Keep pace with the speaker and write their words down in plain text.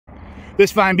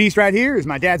This fine beast right here is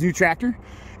my dad's new tractor.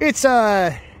 It's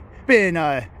been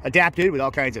adapted with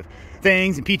all kinds of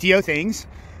things and PTO things.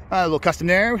 A little custom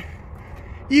there.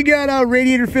 You got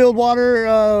radiator filled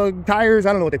water tires.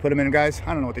 I don't know what they put them in, guys.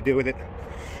 I don't know what to do with it.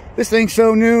 This thing's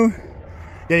so new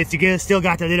that it's still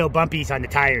got the little bumpies on the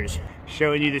tires,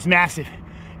 showing you this massive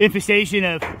infestation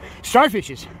of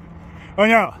starfishes. Oh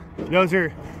no, those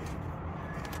are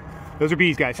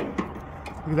bees, guys.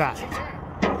 Look at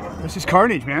that. This is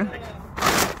carnage, man.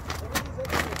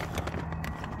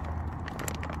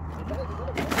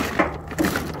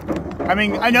 I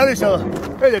mean, I noticed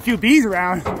there's a few bees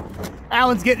around.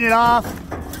 Alan's getting it off.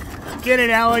 Get it,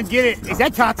 Alan, get it. Is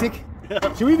that toxic?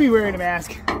 Should we be wearing a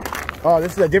mask? Oh,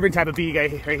 this is a different type of bee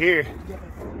guy right here.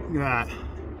 Look at that.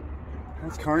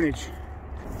 That's carnage.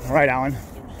 All right, Alan.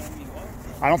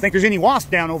 I don't think there's any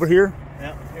wasps down over here.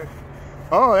 Yeah, here.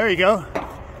 Oh, there you go.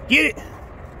 Get it.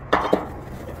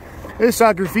 This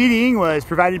graffitiing was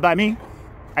provided by me.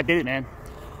 I did it, man.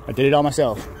 I did it all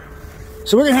myself.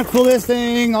 So we're gonna have to pull this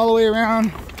thing all the way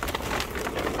around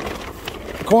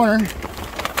the corner.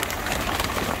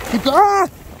 Keep going. Ah!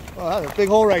 Oh, that's a big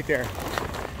hole right there.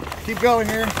 Keep going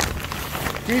here.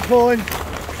 Keep pulling.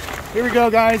 Here we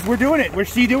go, guys. We're doing it. We're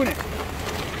doing it.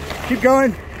 Keep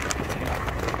going.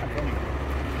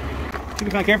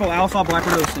 Keep kind of careful. I also saw black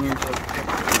widows in here. So.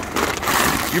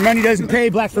 Your money doesn't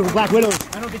pay for black widows.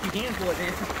 I don't think you can pull it, man.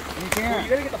 You can't. Well, you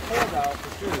gotta get the poles out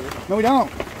for sure. No, we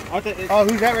don't. Oh,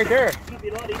 who's that right there?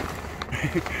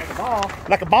 Like a ball.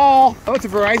 Like a ball. Oh, it's a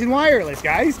Verizon wireless,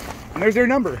 guys. And there's their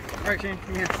number. All right, Shane.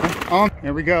 Yeah.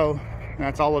 There we go.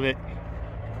 That's all of it.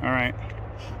 All right.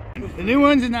 The new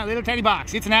one's in that little tiny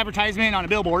box. It's an advertisement on a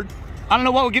billboard. I don't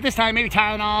know what we'll get this time. Maybe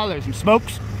Tylenol. There's some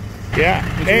smokes. Yeah.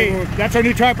 Hey, that's our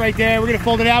new tarp right there. We're gonna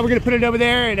fold it out. We're gonna put it over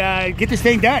there and get this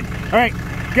thing done. All right.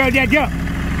 Go, Dad. Go. All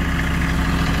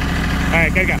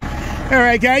right. Gotta go. All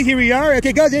right, guys. Here we are.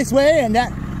 Okay, go this way, and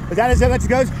that is it. Let's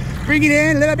go. Bring it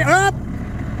in a little bit up.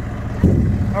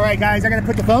 All right, guys. I gotta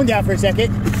put the phone down for a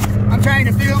second. I'm trying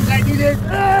to film. Can I do this?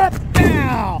 Up.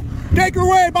 Now. Take her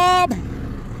away, Bob.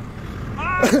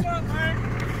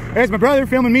 There's my brother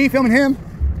filming me, filming him.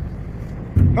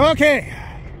 Okay,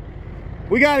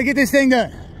 we got to get this thing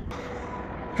done.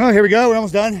 Oh, here we go. We're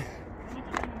almost done.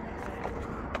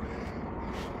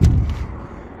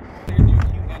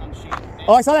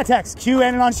 Oh, I saw that text. Q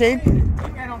and on Shane.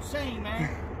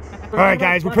 All right,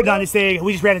 guys, we're putting on this thing.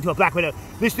 We just ran into a black widow.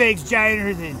 This thing's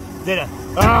giant than a.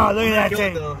 Oh, look at that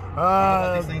thing.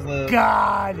 Oh,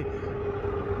 God.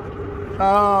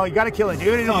 Oh, you gotta kill it,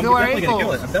 dude. No, I'm definitely gonna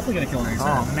kill it. I'm definitely gonna kill it.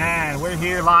 Oh man, we're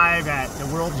here live at the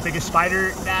world's biggest spider.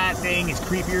 That thing is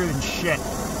creepier than shit.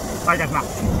 All right, guys, now.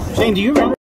 Shane, do you remember?